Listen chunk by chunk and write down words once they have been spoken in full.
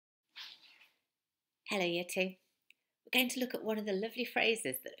Hello, Year 2. We're going to look at one of the lovely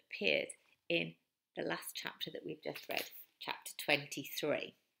phrases that appeared in the last chapter that we've just read, chapter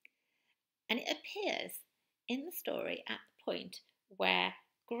 23. And it appears in the story at the point where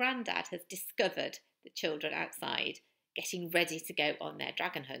Grandad has discovered the children outside getting ready to go on their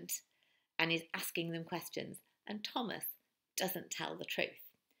dragon hunt and is asking them questions, and Thomas doesn't tell the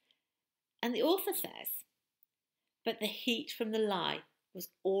truth. And the author says, "But the heat from the lie was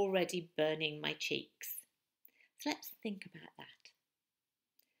already burning my cheeks." So let's think about that.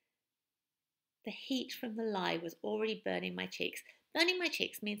 The heat from the lie was already burning my cheeks. Burning my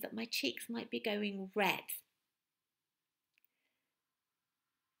cheeks means that my cheeks might be going red.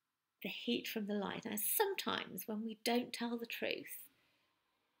 The heat from the lie. Now, sometimes when we don't tell the truth,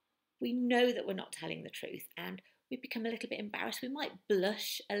 we know that we're not telling the truth and we become a little bit embarrassed. We might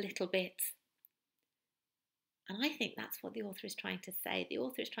blush a little bit. And I think that's what the author is trying to say. The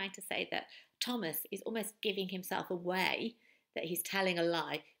author is trying to say that Thomas is almost giving himself away, that he's telling a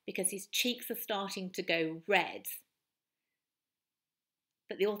lie because his cheeks are starting to go red.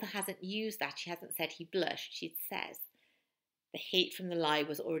 But the author hasn't used that. She hasn't said he blushed. She says the heat from the lie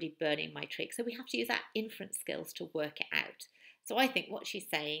was already burning my cheeks. So we have to use our inference skills to work it out. So I think what she's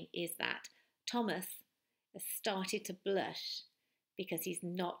saying is that Thomas has started to blush because he's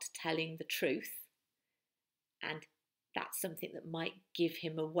not telling the truth. And that's something that might give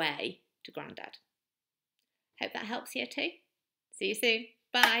him away to Grandad. Hope that helps, Year 2. See you soon.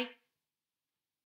 Bye.